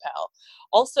try to propel.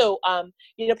 Also,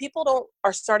 you know, people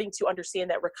are starting to understand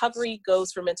that recovery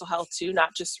goes for mental health too,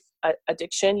 not just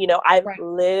addiction. You know, I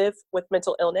live with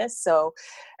mental illness, so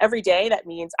every day that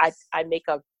means I make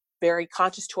a very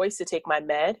conscious choice to take my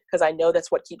med, because I know that's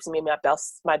what keeps me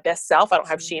my best self. I don't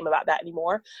have shame about that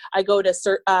anymore. I go to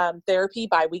therapy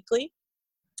bi-weekly.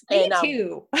 Me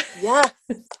too. Yes,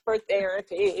 for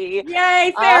therapy.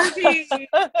 Yay, therapy.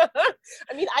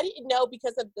 I mean, I didn't know,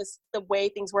 because of the way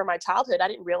things were in my childhood, I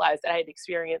didn't realize that I had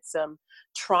experienced some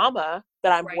trauma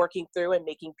that I'm working through and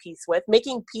making peace with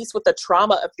the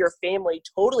trauma of your family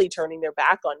totally turning their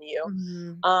back on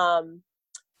you. Mm-hmm.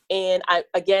 And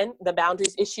again, the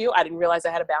boundaries issue, I didn't realize I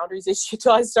had a boundaries issue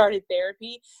till I started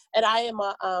therapy. And I am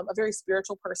a very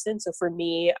spiritual person. So for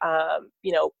me,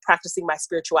 you know, practicing my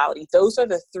spirituality, those are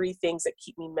the three things that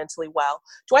keep me mentally well.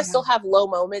 Do I still have low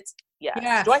moments?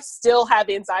 Yes. Do I still have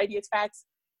anxiety attacks?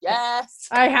 Yes.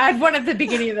 I had one at the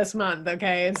beginning of this month.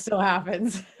 Okay. It still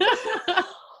happens.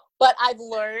 But I've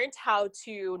learned how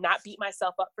to not beat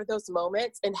myself up for those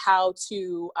moments, and how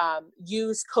to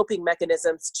use coping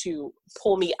mechanisms to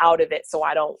pull me out of it, so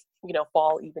I don't, you know,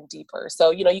 fall even deeper. So,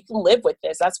 you know, you can live with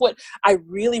this. That's what I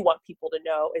really want people to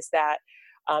know, is that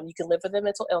you can live with a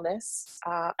mental illness.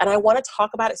 And I want to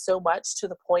talk about it so much to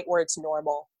the point where it's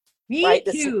normal. Me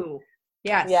too.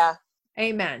 Yes. Yeah.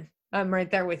 Amen. I'm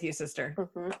right there with you, sister.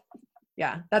 Mm-hmm.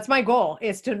 Yeah, that's my goal,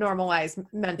 is to normalize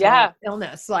mental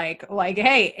illness. Like,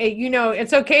 hey, you know,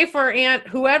 it's okay for Aunt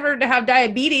whoever to have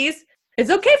diabetes. It's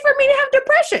okay for me to have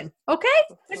depression. Okay.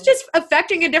 It's just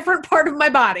affecting a different part of my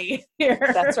body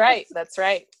here. That's right. That's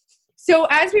right. So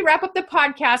as we wrap up the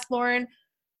podcast, Lauren,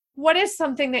 what is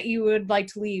something that you would like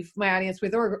to leave my audience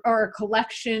with, or a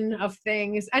collection of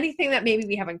things, anything that maybe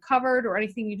we haven't covered, or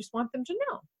anything you just want them to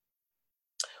know?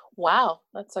 Wow,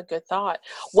 that's a good thought.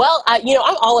 Well, you know,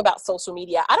 I'm all about social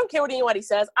media. I don't care what anybody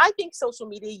says. I think social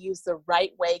media used the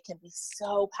right way can be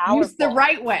so powerful. Use the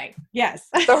right way. Yes.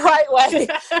 The right way.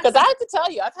 Because I have to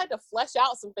tell you, I've had to flesh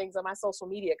out some things on my social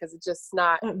media, because it's just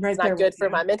not good for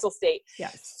my mental state.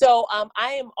 Yes. So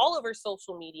I am all over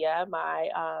social media. My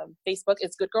Facebook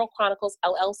is Good Girl Chronicles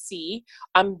LLC.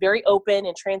 I'm very open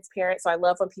and transparent, so I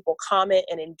love when people comment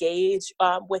and engage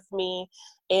with me.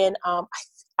 And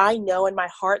I know in my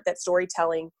heart that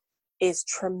storytelling is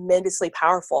tremendously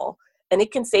powerful. and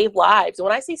it can save lives.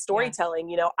 When I say storytelling,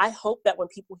 you know, I hope that when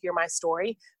people hear my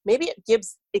story, maybe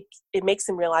it makes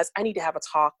them realize I need to have a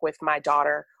talk with my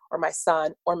daughter or my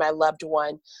son or my loved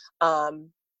one,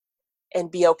 and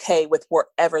be okay with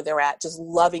wherever they're at, just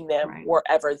loving them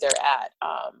wherever they're at.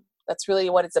 That's really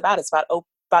what it's about. It's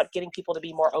about getting people to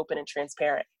be more open and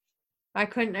transparent. I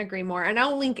couldn't agree more. And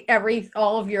I'll link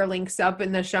all of your links up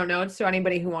in the show notes. So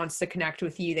anybody who wants to connect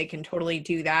with you, they can totally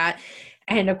do that.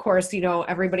 And of course, you know,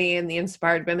 everybody in the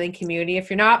Inspired Women community, if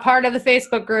you're not part of the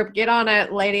Facebook group, get on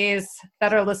it, ladies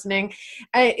that are listening.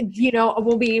 You know,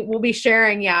 we'll be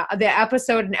sharing, the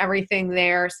episode and everything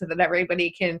there so that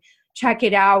everybody can check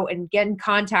it out and get in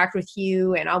contact with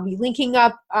you. And I'll be linking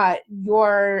up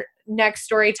your next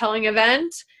storytelling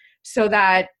event, so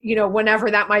that, you know,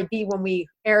 whenever that might be when we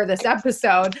air this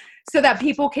episode, so that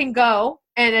people can go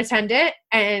and attend it.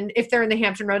 And if they're in the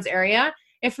Hampton Roads area,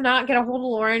 if not, get a hold of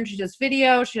Lauren. She does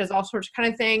video. She does all sorts of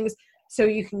kind of things. So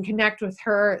you can connect with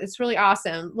her. It's really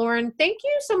awesome. Lauren, thank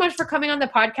you so much for coming on the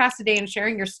podcast today and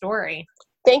sharing your story.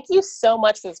 Thank you so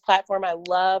much for this platform. I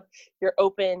love your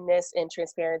openness and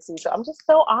transparency. So I'm just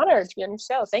so honored to be on your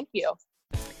show. Thank you.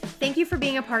 Thank you for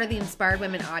being a part of the Inspired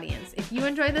Women audience. If you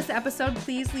enjoyed this episode,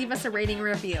 please leave us a rating and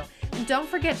review. And don't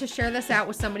forget to share this out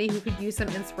with somebody who could use some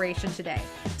inspiration today.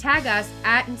 Tag us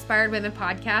at Inspired Women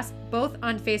Podcast, both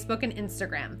on Facebook and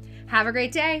Instagram. Have a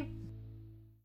great day.